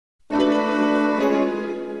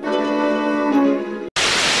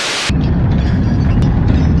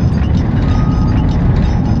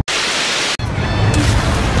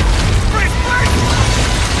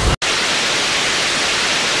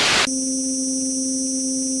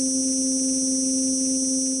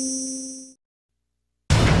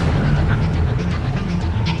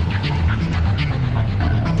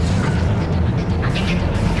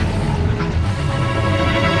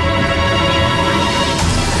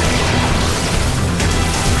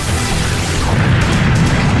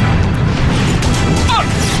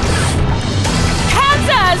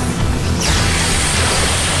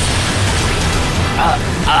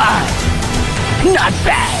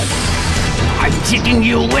bloodbath! I'm taking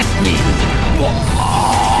you with me!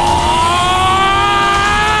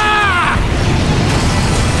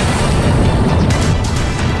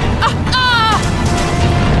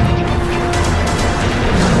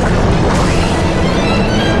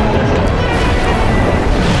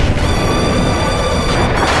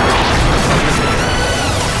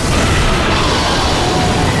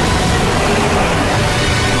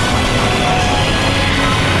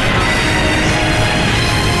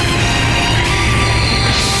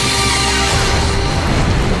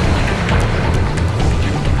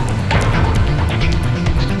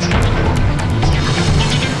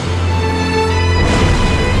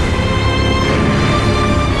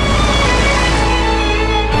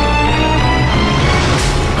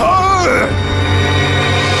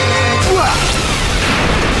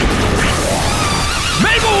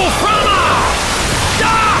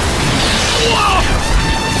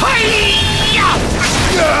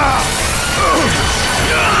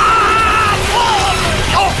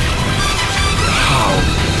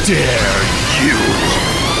 Dare you!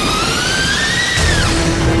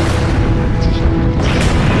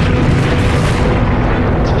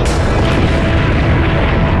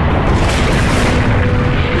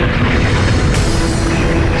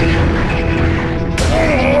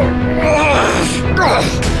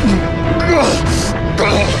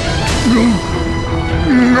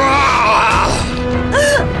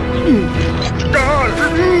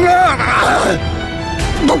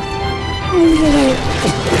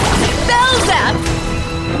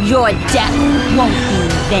 Your death won't be in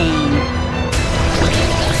vain.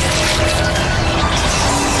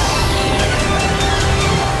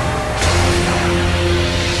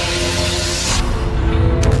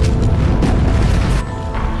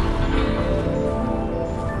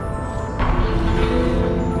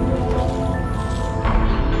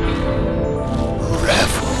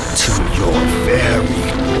 Revel to your very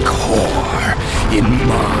core in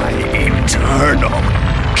my eternal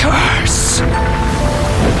curse.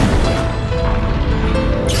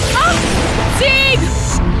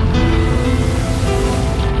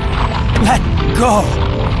 Let go!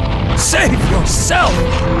 Save yourself!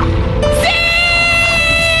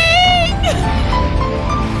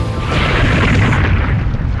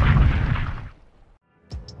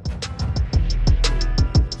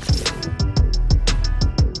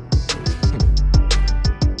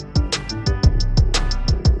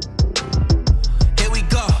 Here we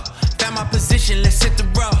go. Found my position, let's hit the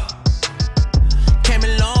road. Came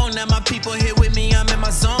along, now my people here with me, I'm in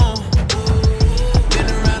my zone.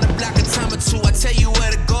 I tell you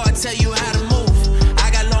where to go, I tell you how to move. I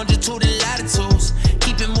got longitude and latitudes.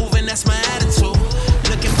 Keep it moving, that's my attitude.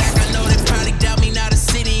 Looking back, I know they probably doubt me. Now the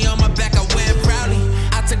city on my back, I wear it proudly.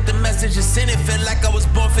 I took the message and sent it, felt like I was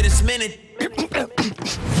born for this minute.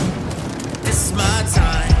 This is my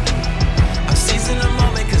time. I'm seizing the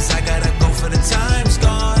moment, cause I gotta go for the time's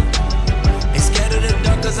gone. Ain't scared of the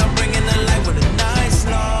dark, cause I'm bringing the light with a nice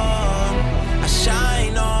long. I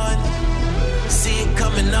shine on. See it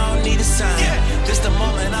coming, I don't need a sign. Just a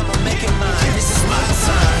moment, I'ma make it mine. This is my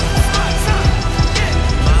time. My time,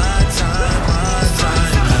 my time.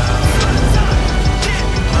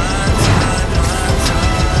 My time,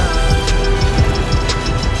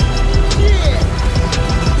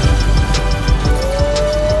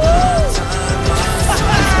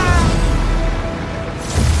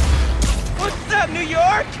 What's up, New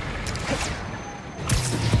York?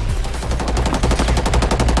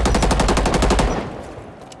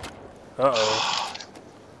 Uh-oh.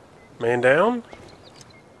 Man down?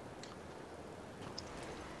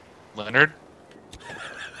 Leonard?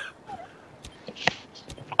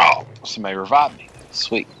 Oh, somebody revived me.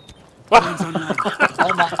 Sweet. Oh my!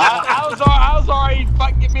 I was already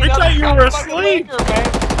fucking getting me another you were fucking asleep. liquor, man.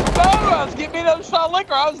 No, I was getting me another shot of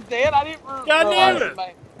liquor. I was dead. I didn't God damn it.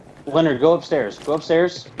 man. Leonard, go upstairs. Go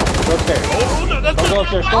upstairs. Go upstairs. Oh, no, that's Don't go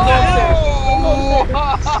upstairs. Don't go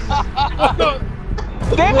upstairs.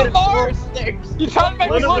 Damn it, Mars! You trying to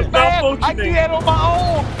make me look bad? I can do that on my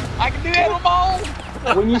own. I can do that on my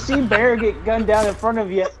own. When you see Bear get gunned down in front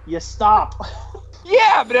of you, you stop.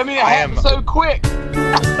 Yeah, but I mean, it happened so quick.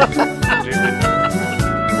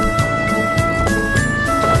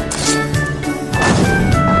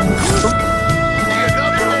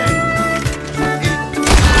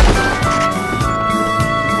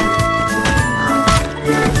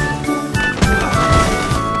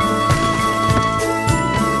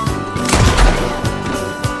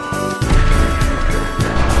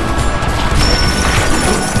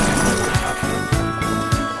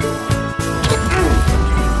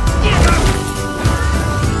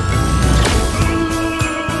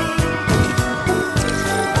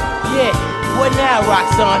 What now,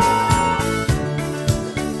 Roxanne?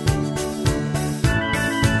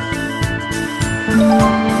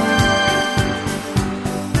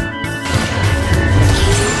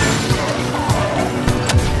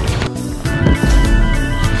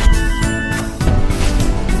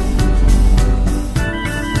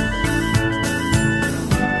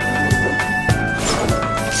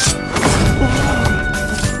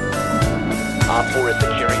 Op 4 is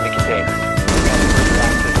securing the container.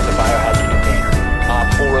 Access to the biohazard container.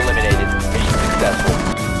 Op 4 eliminated. Mission successful.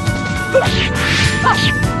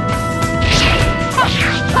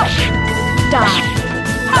 Die.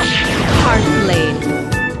 Hard blade.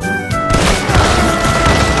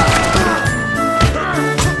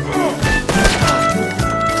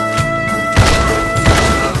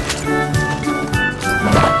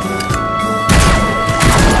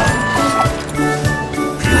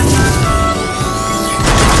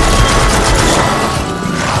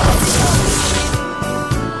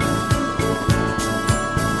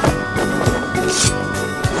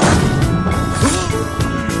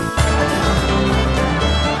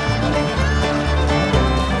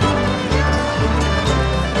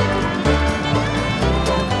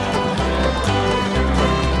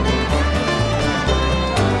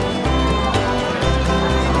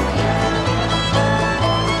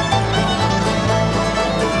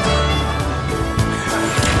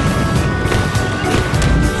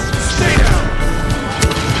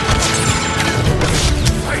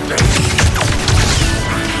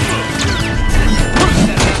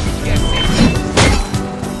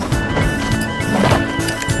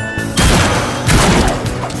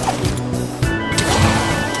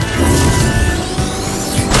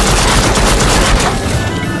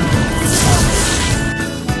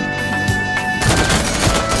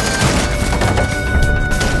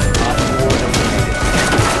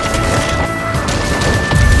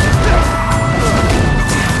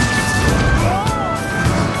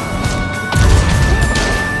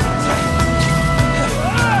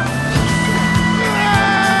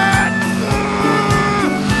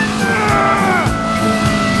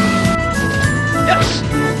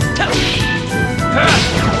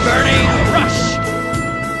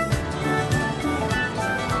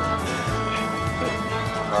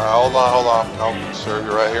 Hold on. I'll serve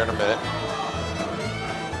you right here in a minute.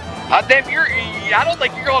 Damn, I don't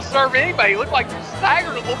think you're gonna serve anybody. You look like you're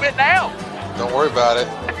staggered a little bit now. Don't worry about it.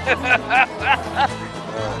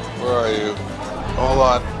 Where are you? Hold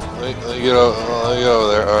on. Let me get over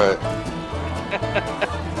there. All right.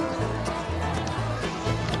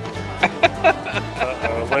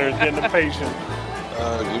 Uh-oh, Leonard's getting impatient.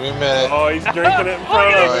 Give me a minute. Oh, he's drinking it in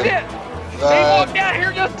front of me. Shit. He walked out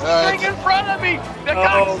here just to drink in front of me. The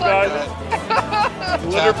cocksucker.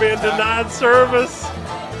 Leonard being denied service.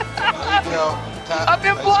 I've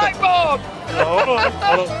been blackballed. Hold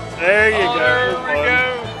on. There you go. There we go.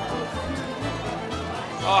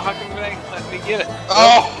 Oh, how come they ain't let me get it?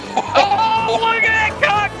 Oh, look at that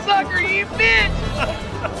cocksucker, you bitch!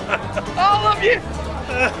 All of you!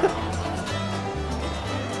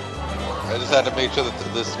 I just had to make sure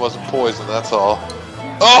that this wasn't poison, that's all.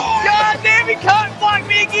 Oh! God damn, he cock blocked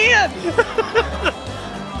me again!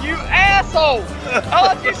 You asshole! I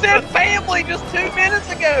thought you said family just 2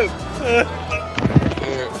 minutes ago!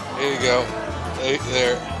 Here you go.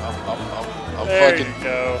 There. I'm there fucking. You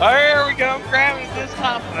go. There we go, I'm grabbing it this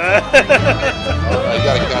time. Oh, you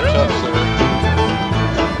gotta catch up, sir.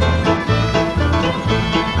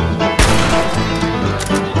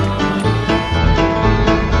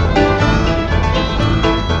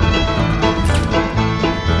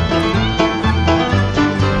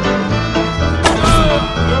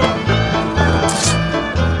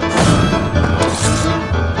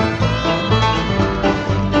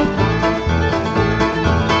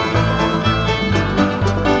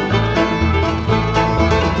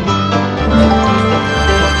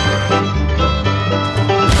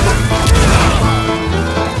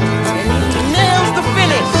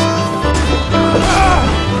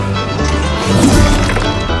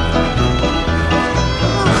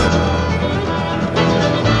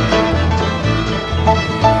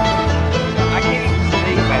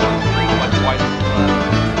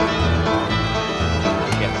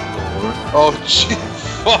 Oh, shit.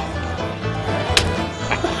 Fuck.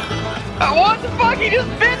 What the fuck? He just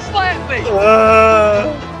bitch slapped me.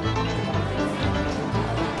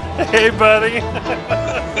 Hey, buddy.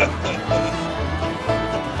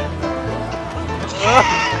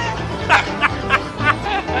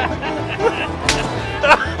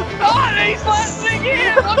 Oh, he slapped me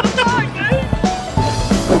again. What the fuck, dude?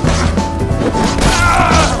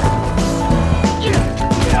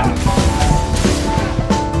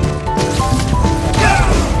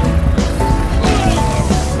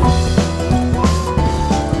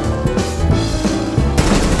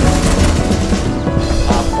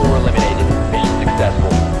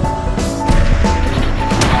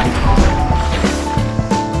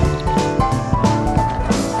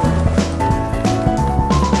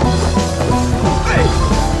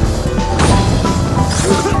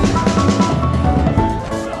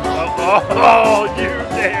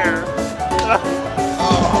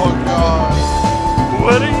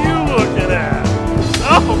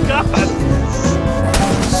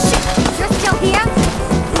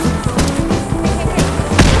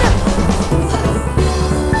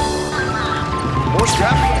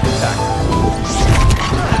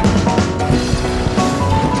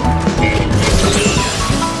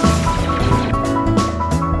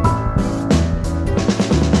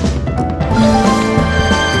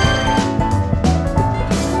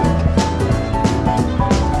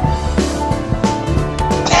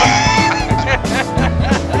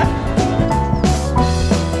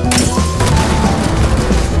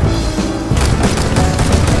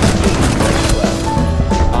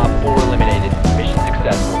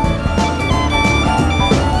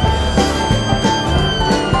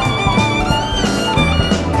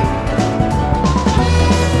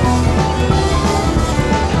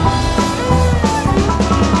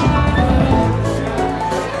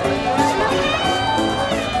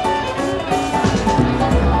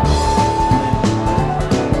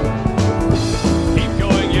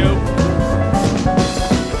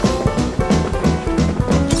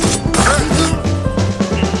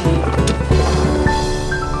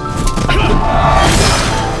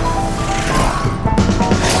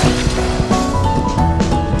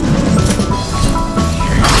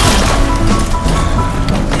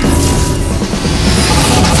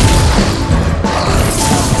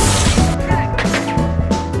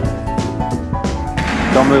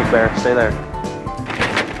 Don't move, Bear. Stay there.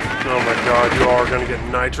 Oh my god, you are gonna get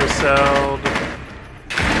nitrocelled.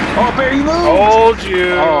 Oh, Bear, you moved! Told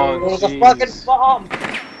you! Oh, It was a fucking bomb!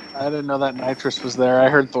 I didn't know that nitrous was there. I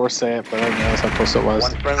heard Thor say it, but I didn't realize how close it was.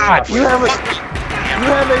 One friendly God, you have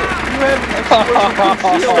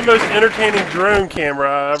This is the most entertaining drone camera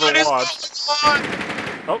I ever watched.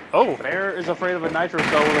 Oh. Bear is afraid of a nitro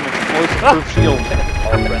cell with an explosive-proof shield.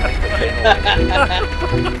 All friendly eliminated.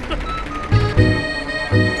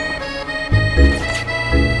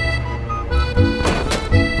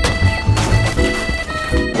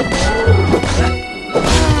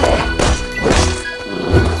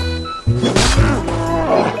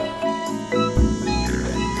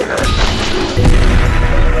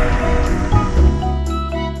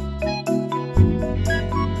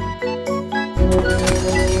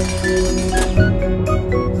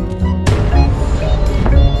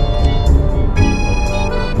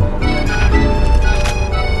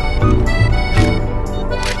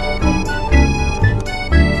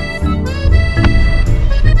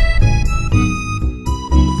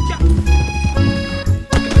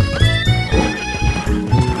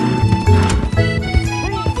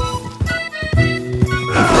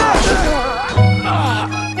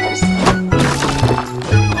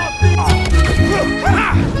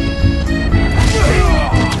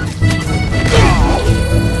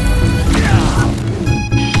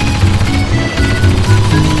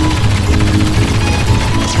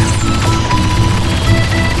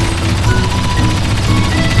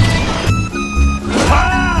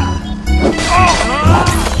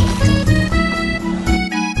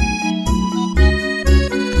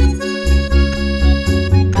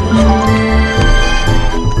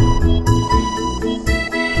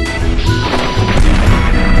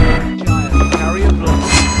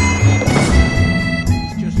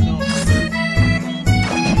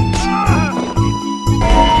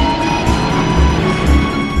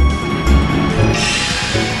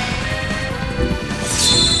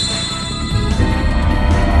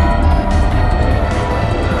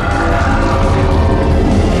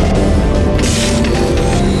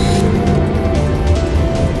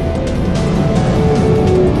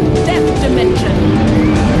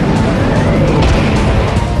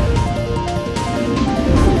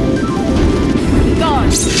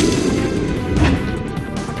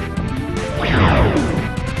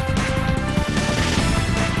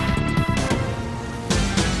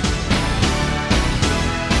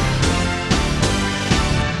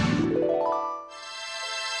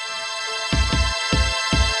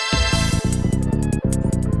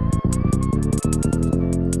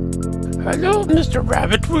 Hello, Mr.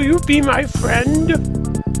 Rabbit, will you be my friend?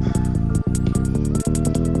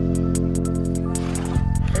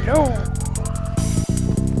 Hello.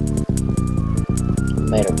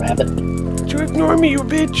 Made a rabbit. Did you ignore me, you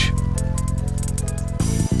bitch?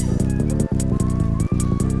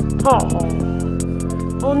 Oh.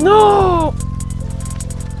 Oh no!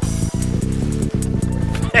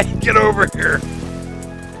 Hey, get over here.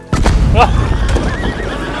 Oh.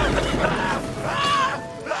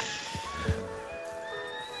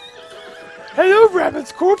 Hello,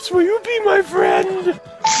 Rabbit's corpse. Will you be my friend?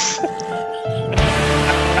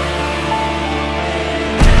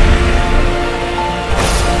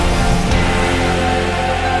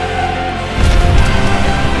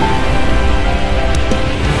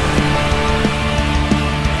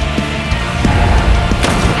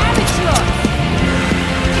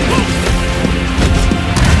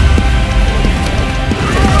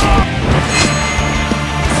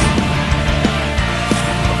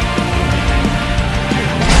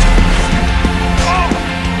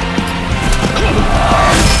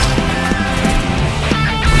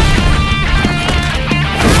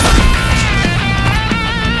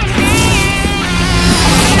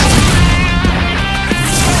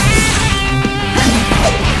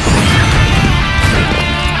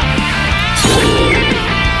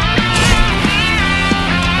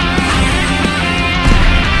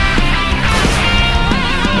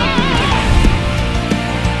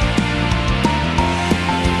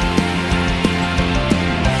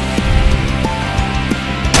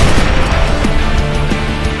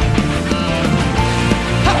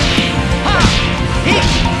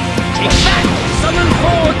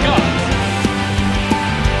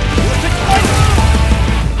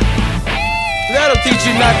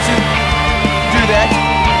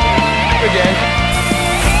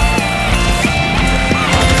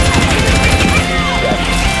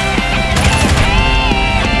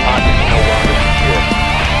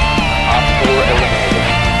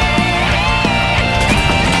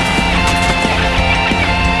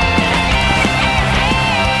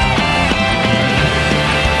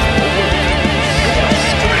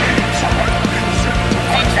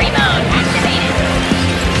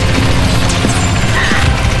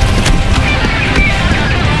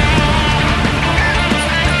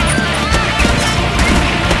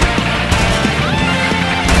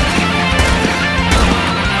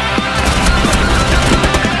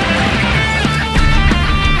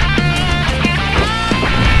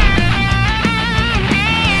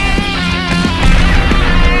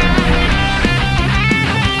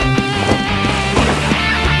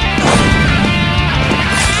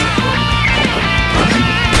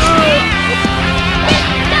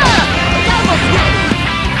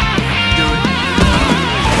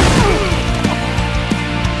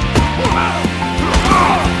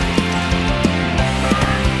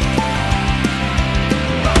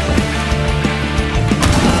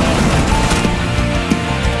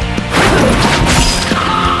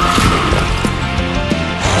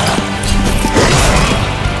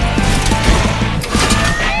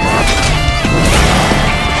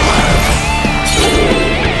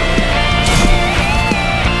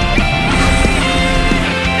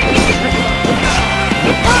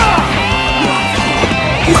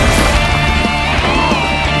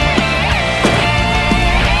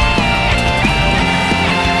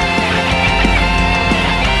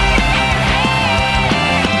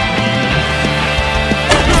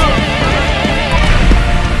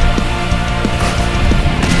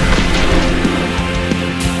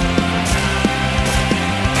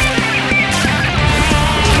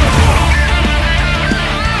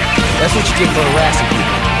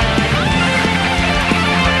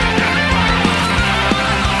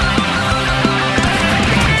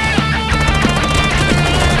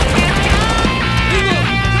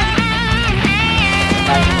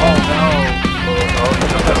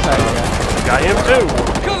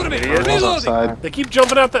 Idiots. Outside. They keep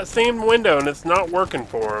jumping out that same window and it's not working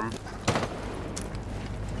for them.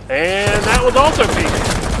 And that was also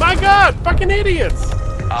peeking. My God, fucking idiots!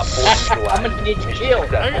 I'm gonna need to chill.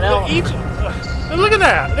 Look at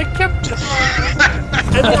that! They kept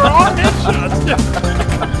and they were all headshots.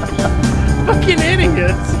 Fucking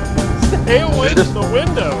idiots! Stay away from the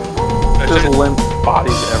window. Just limp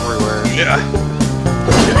bodies everywhere. Yeah.